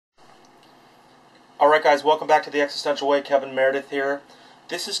Alright guys, welcome back to The Existential Way. Kevin Meredith here.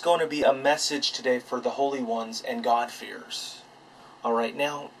 This is going to be a message today for the holy ones and God-fearers. Alright,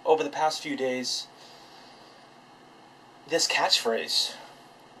 now, over the past few days, this catchphrase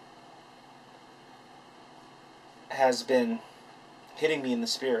has been hitting me in the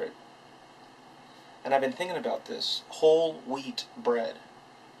spirit. And I've been thinking about this. Whole.Wheat.Bread.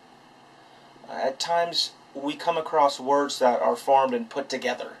 At times, we come across words that are formed and put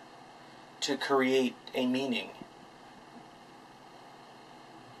together to create a meaning.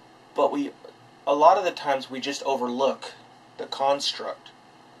 But a lot of the times we just overlook the construct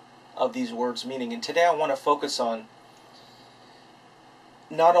of these words' meaning. And today I want to focus on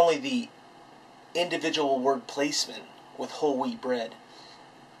not only the individual word placement with whole wheat bread,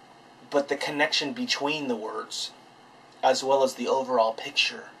 but the connection between the words, as well as the overall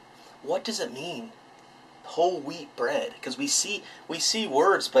picture. What does it mean? Whole wheat bread, because we see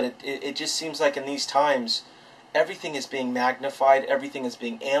words, but it just seems like in these times everything is being magnified, everything is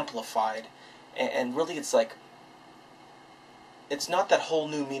being amplified, and really it's like, it's not that whole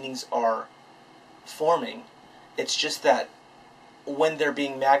new meanings are forming, it's just that when they're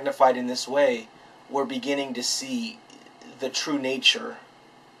being magnified in this way, we're beginning to see the true nature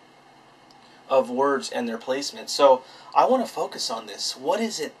of words and their placement. So I want to focus on this. What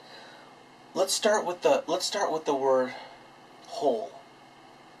is it? Let's start with the word whole.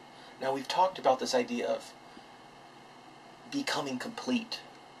 Now we've talked about this idea of becoming complete.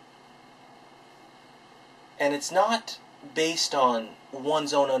 And it's not based on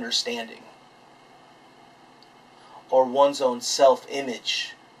one's own understanding or one's own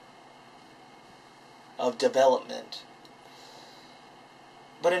self-image of development.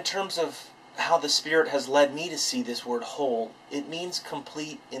 But in terms of how the Spirit has led me to see this word whole, it means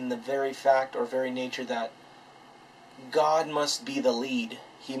complete in the very fact or very nature that God must be the lead.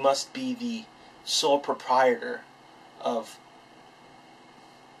 He must be the sole proprietor of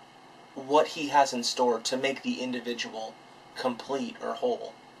what He has in store to make the individual complete or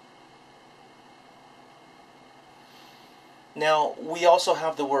whole. Now, we also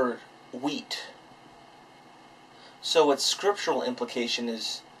have the word wheat. So its scriptural implication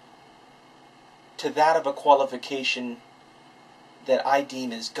is to that of a qualification that I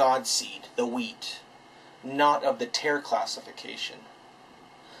deem as God's seed, the wheat, not of the tare classification.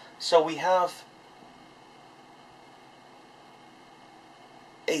 So we have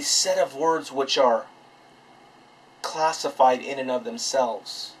a set of words which are classified in and of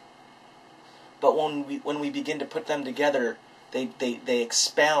themselves. But when we begin to put them together, they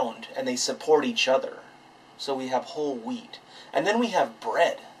expound and they support each other. So we have whole wheat. And then we have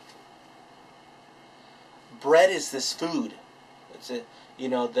bread. Bread is this food. It's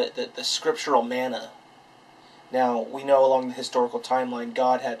the scriptural manna. Now, we know along the historical timeline,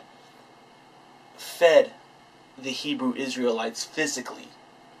 God had fed the Hebrew Israelites physically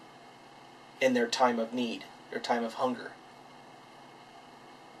in their time of need, their time of hunger.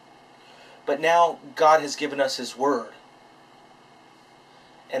 But now God has given us His Word.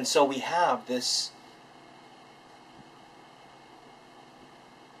 And so we have this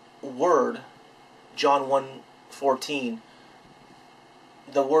Word, John 1:14,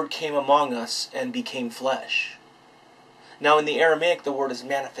 the Word came among us and became flesh. Now in the Aramaic the word is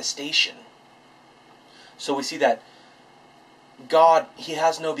manifestation. So we see that God, He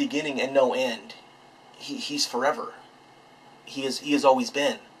has no beginning and no end. He's forever. He has always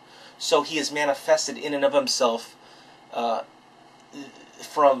been. So He is manifested in and of Himself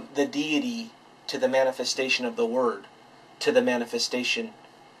from the deity to the manifestation of the Word, to the manifestation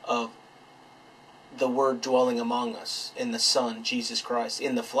of the Word dwelling among us in the Son, Jesus Christ,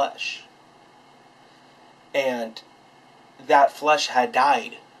 in the flesh. And that flesh had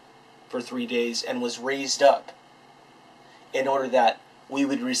died for 3 days and was raised up in order that we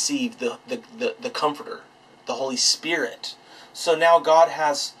would receive the Comforter, the Holy Spirit. So now God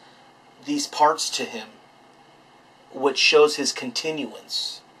has these parts to Him which shows His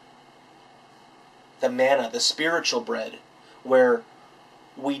continuance. The manna, the spiritual bread, where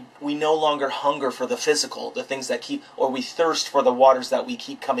we no longer hunger for the physical, the things that keep, or we thirst for the waters that we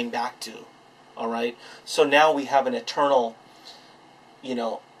keep coming back to. Alright? So now we have an eternal,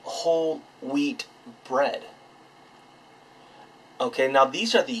 whole wheat bread. Okay, now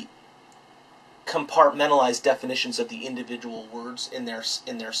these are the compartmentalized definitions of the individual words in their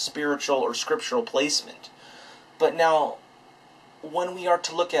spiritual or scriptural placement. But now, when we are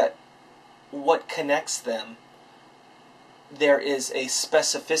to look at what connects them, there is a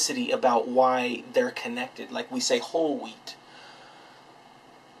specificity about why they're connected. Like we say whole wheat.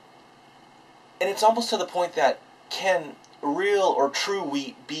 And it's almost to the point that, can real or true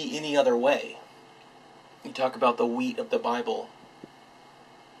wheat be any other way? You talk about the wheat of the Bible.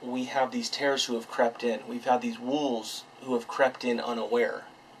 We have these tares who have crept in. We've had these wolves who have crept in unaware.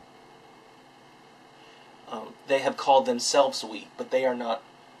 They have called themselves wheat, but they are not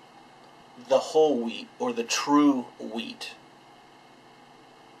the whole wheat or the true wheat.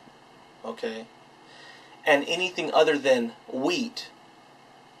 Okay? And anything other than wheat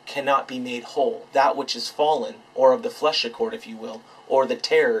cannot be made whole. That which is fallen, or of the flesh accord, if you will, or the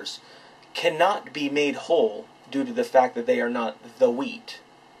tares, cannot be made whole due to the fact that they are not the wheat.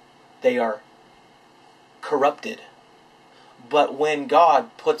 They are corrupted. But when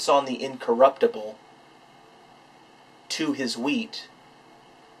God puts on the incorruptible to his wheat,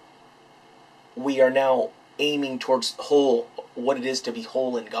 we are now aiming towards whole, what it is to be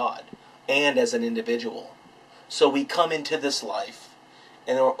whole in God and as an individual. So we come into this life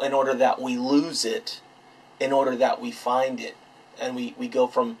in order that we lose it, in order that we find it. And we go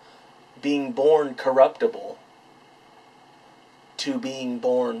from being born corruptible to being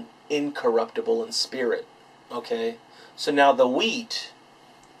born incorruptible in spirit. Okay? So now the wheat,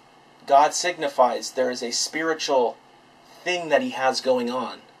 God signifies there is a spiritual thing that he has going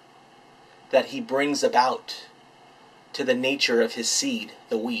on, that he brings about to the nature of his seed,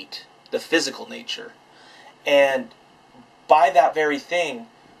 the wheat, the physical nature. And by that very thing,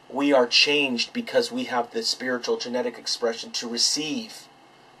 we are changed because we have the spiritual genetic expression to receive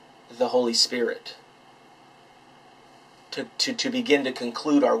the Holy Spirit, to begin to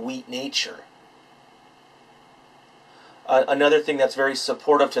conclude our wheat nature. Another thing that's very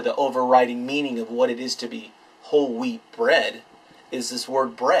supportive to the overriding meaning of what it is to be whole wheat bread is this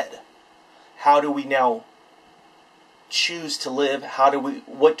word bread. How do we now choose to live?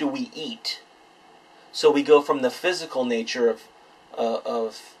 What do we eat? So we go from the physical nature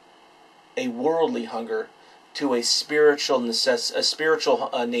of a worldly hunger to a spiritual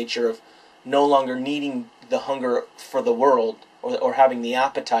nature of no longer needing the hunger for the world or having the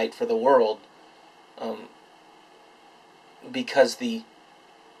appetite for the world, because the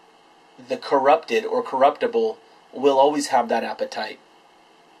corrupted or corruptible will always have that appetite.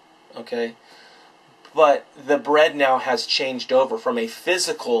 Okay? But the bread now has changed over from a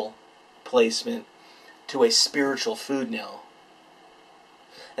physical placement to a spiritual food now.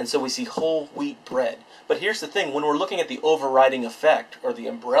 And so we see whole wheat bread. But here's the thing, when we're looking at the overriding effect or the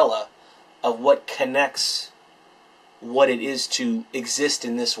umbrella of what connects what it is to exist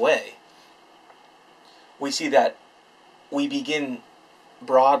in this way, we see that we begin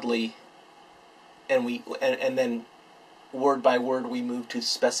broadly and then word by word we move to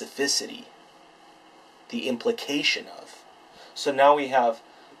specificity, the implication of. So now we have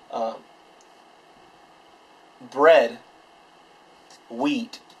bread,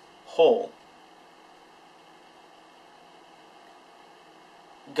 wheat, whole.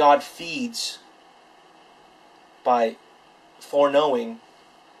 God feeds by foreknowing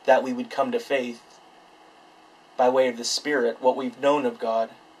that we would come to faith by way of the Spirit, what we've known of God,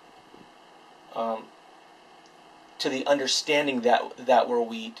 to the understanding that we're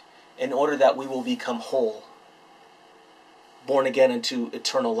wheat, in order that we will become whole, born again into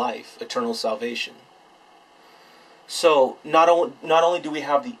eternal life, eternal salvation. So not only do we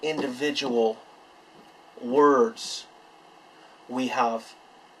have the individual words, we have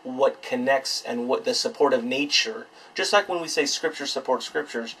what connects and what the supportive nature. Just like when we say Scripture supports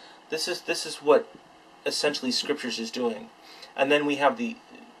Scriptures, this is what essentially Scriptures is doing. And then we have the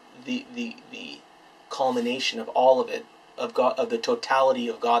culmination of all of it, of God, of the totality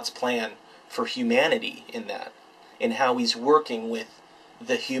of God's plan for humanity in that, in how He's working with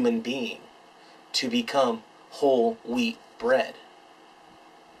the human being to become whole wheat bread.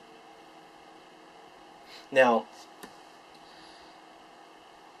 Now,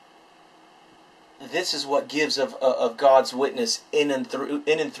 this is what gives of God's witness in and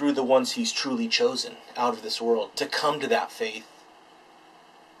through the ones He's truly chosen out of this world to come to that faith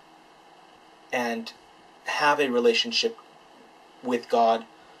and have a relationship with God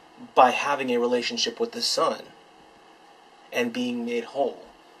by having a relationship with the Son and being made whole.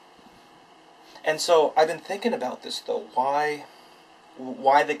 And so I've been thinking about this though. Why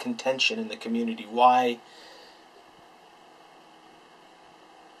the contention in the community? Why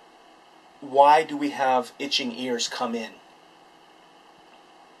do we have itching ears come in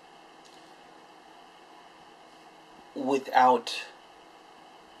without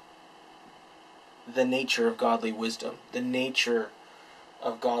the nature of godly wisdom, the nature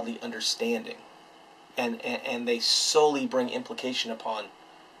of godly understanding, and they solely bring implication upon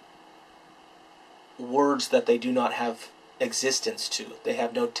words that they do not have existence to, they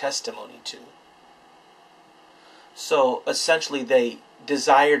have no testimony to. So essentially they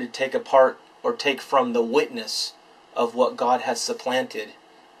desire to take apart or take from the witness of what God has supplanted,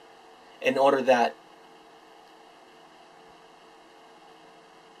 in order that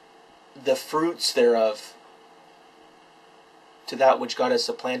the fruits thereof, to that which God has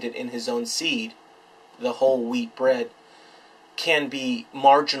supplanted in his own seed, the whole wheat bread, can be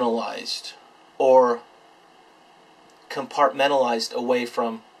marginalized or compartmentalized away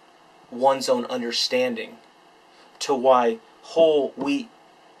from one's own understanding, to why whole wheat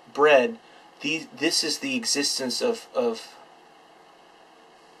bread, this is the existence of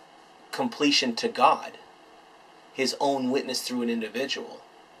completion to God, his own witness through an individual.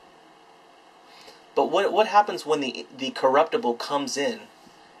 But what happens when the corruptible comes in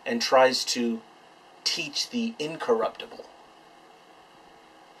and tries to teach the incorruptible?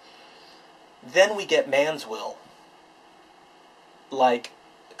 Then we get man's will, like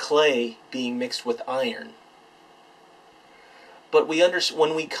clay being mixed with iron. But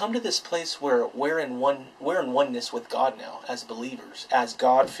when we come to this place where we're in oneness with God now, as believers, as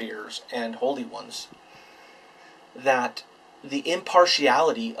God-fearers and holy ones, that the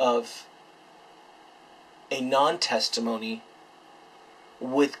impartiality of a non-testimony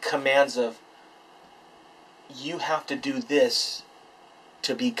with commands of, you have to do this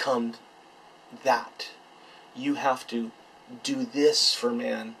to become that. You have to do this for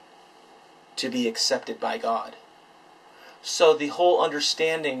man to be accepted by God. So the whole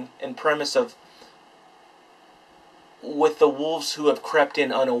understanding and premise of, with the wolves who have crept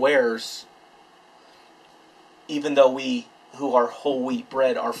in unawares, even though we who are whole wheat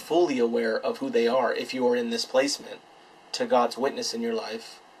bread are fully aware of who they are, if you are in this placement to God's witness in your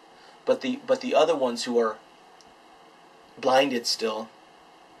life, but the other ones who are blinded still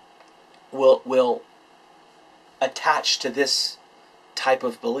will attach to this type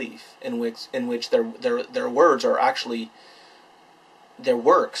of belief in which their words are actually, their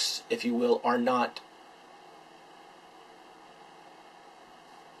works, if you will, are not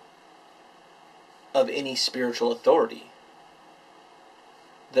of any spiritual authority.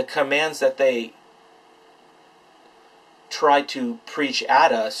 The commands that they try to preach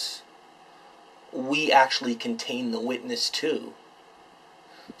at us, we actually contain the witness to.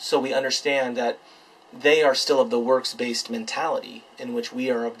 So we understand that they are still of the works-based mentality, in which we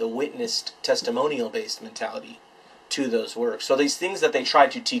are of the witnessed, testimonial-based mentality to those works. So these things that they try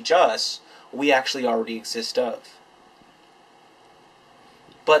to teach us, we actually already exist of.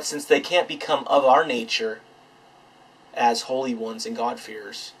 But since they can't become of our nature as holy ones and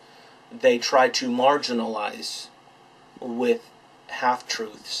God-fearers, they try to marginalize with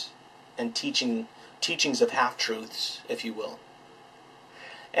half-truths and teachings of half-truths, if you will.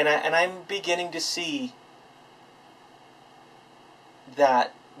 And I'm beginning to see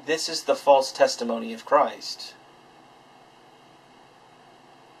that this is the false testimony of Christ.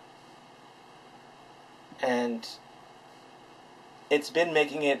 And it's been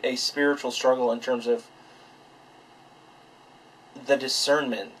making it a spiritual struggle in terms of the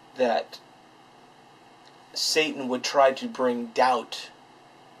discernment that Satan would try to bring doubt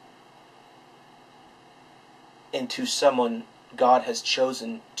into someone God has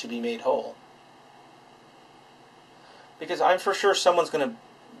chosen to be made whole. Because I'm for sure someone's going to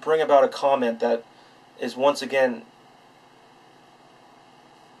bring about a comment that is, once again,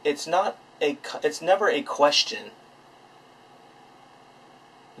 it's never a question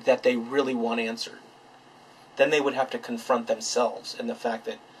that they really want answered. Then they would have to confront themselves in the fact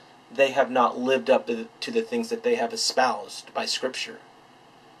that they have not lived up to the things that they have espoused by Scripture.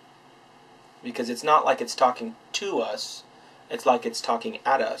 Because it's not like it's talking to us, it's like it's talking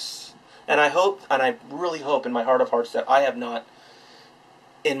at us. And I hope, and I really hope in my heart of hearts, that I have not,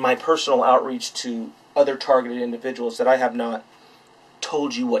 in my personal outreach to other targeted individuals, that I have not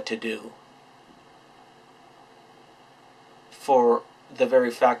told you what to do. For the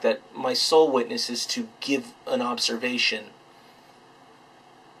very fact that my sole witness is to give an observation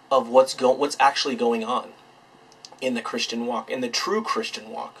of what's actually going on in the Christian walk, in the true Christian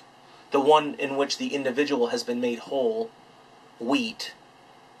walk, the one in which the individual has been made whole wheat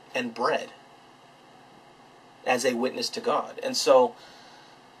and bread as a witness to God. And so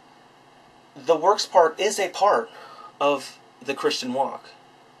the works part is a part of the Christian walk,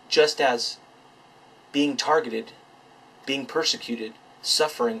 just as being targeted, being persecuted,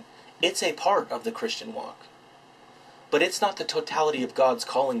 suffering, it's a part of the Christian walk. But it's not the totality of God's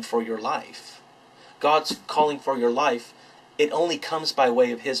calling for your life. God's calling for your life, it only comes by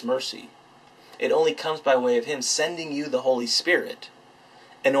way of His mercy. It only comes by way of Him sending you the Holy Spirit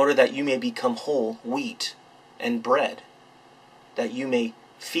in order that you may become whole wheat and bread, that you may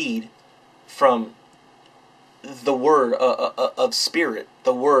feed from the word of spirit,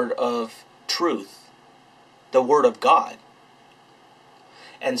 the word of truth. truth, the Word of God.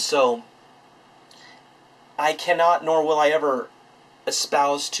 And so, I cannot, nor will I ever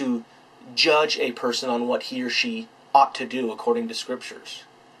espouse to judge a person on what he or she ought to do according to Scriptures,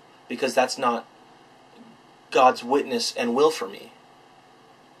 because that's not God's witness and will for me.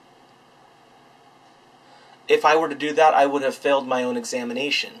 If I were to do that, I would have failed my own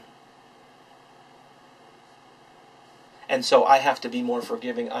examination. And so I have to be more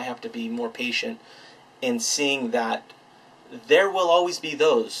forgiving, I have to be more patient in seeing that there will always be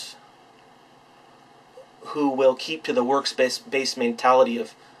those who will keep to the works-based mentality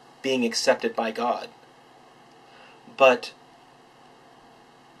of being accepted by God. But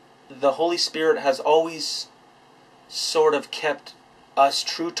the Holy Spirit has always sort of kept us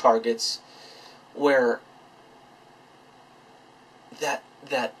true targets where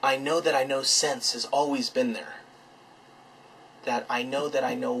that I know sense has always been there. That I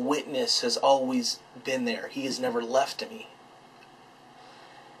know witness has always been there. He has never left me.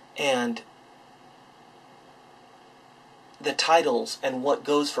 And the titles and what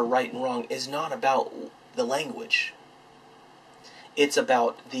goes for right and wrong is not about the language. It's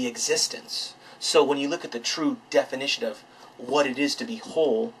about the existence. So when you look at the true definition of what it is to be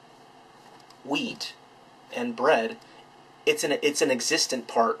whole wheat and bread, it's an existent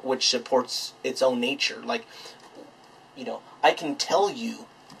part which supports its own nature. Like, you know, I can tell you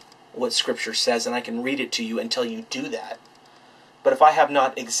what Scripture says and I can read it to you until you do that. But if I have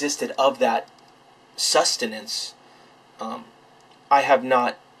not existed of that sustenance, I have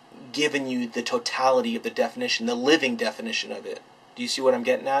not given you the totality of the definition, the living definition of it. Do you see what I'm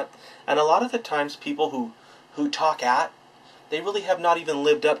getting at? And a lot of the times people who talk they really have not even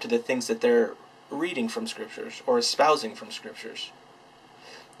lived up to the things that they're reading from Scriptures or espousing from Scriptures.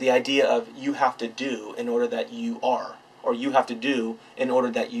 The idea of you have to do in order that you are, or you have to do in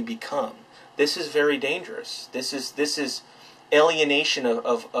order that you become. This is very dangerous. This is alienation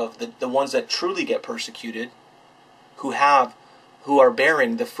of the ones that truly get persecuted, who are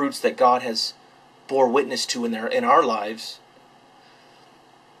bearing the fruits that God has bore witness to in our lives,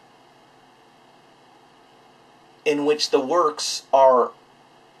 in which the works are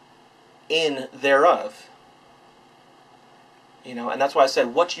in thereof. You know, and that's why I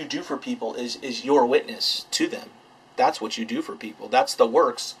said what you do for people is your witness to them. That's what you do for people. That's the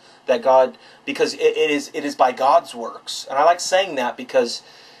works that God, because it is by God's works. And I like saying that because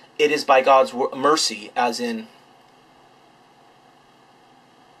it is by God's mercy, as in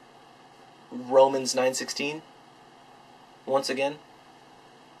Romans 9:16. Once again,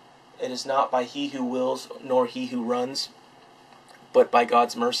 it is not by he who wills nor he who runs, but by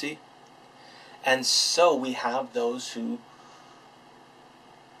God's mercy. And so we have those who,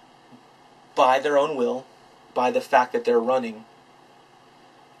 by their own will, by the fact that they're running,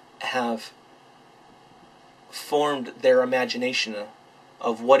 have formed their imagination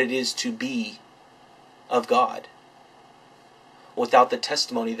of what it is to be of God, without the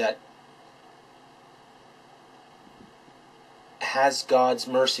testimony that has God's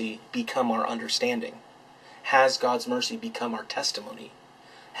mercy become our understanding? Has God's mercy become our testimony?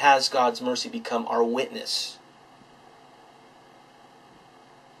 Has God's mercy become our witness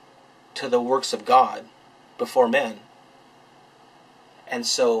to the works of God before men? And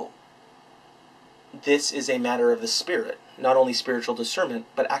so this is a matter of the Spirit, not only spiritual discernment,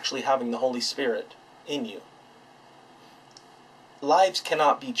 but actually having the Holy Spirit in you. Lives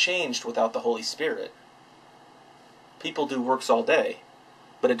cannot be changed without the Holy Spirit. People do works all day,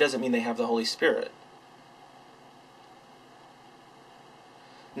 but it doesn't mean they have the Holy Spirit.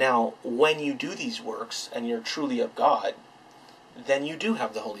 Now, when you do these works and you're truly of God, then you do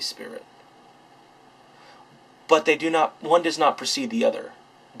have the Holy Spirit. But one does not precede the other.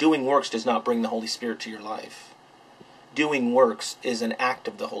 Doing works does not bring the Holy Spirit to your life. Doing works is an act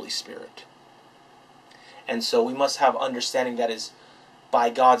of the Holy Spirit. And so we must have understanding that is by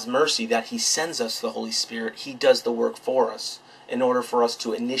God's mercy that He sends us the Holy Spirit. He does the work for us in order for us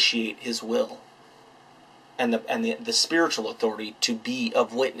to initiate His will and the spiritual authority to be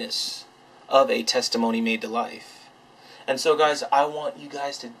of witness, of a testimony made to life. And so, guys, I want you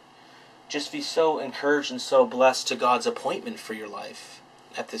guys to just be so encouraged and so blessed to God's appointment for your life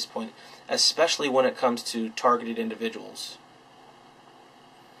at this point, especially when it comes to targeted individuals.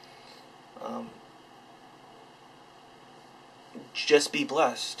 Just be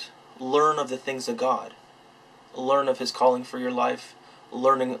blessed. Learn of the things of God. Learn of His calling for your life.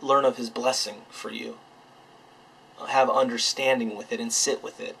 Learn of His blessing for you. Have understanding with it and sit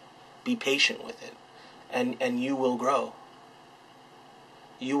with it. Be patient with it. And you will grow.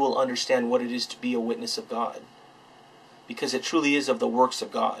 You will understand what it is to be a witness of God. Because it truly is of the works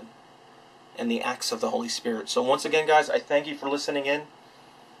of God. and the acts of the Holy Spirit. So once again, guys, I thank you for listening in.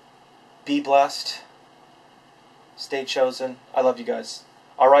 Be blessed. Stay chosen. I love you guys.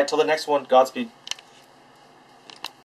 All right, till the next one. Godspeed.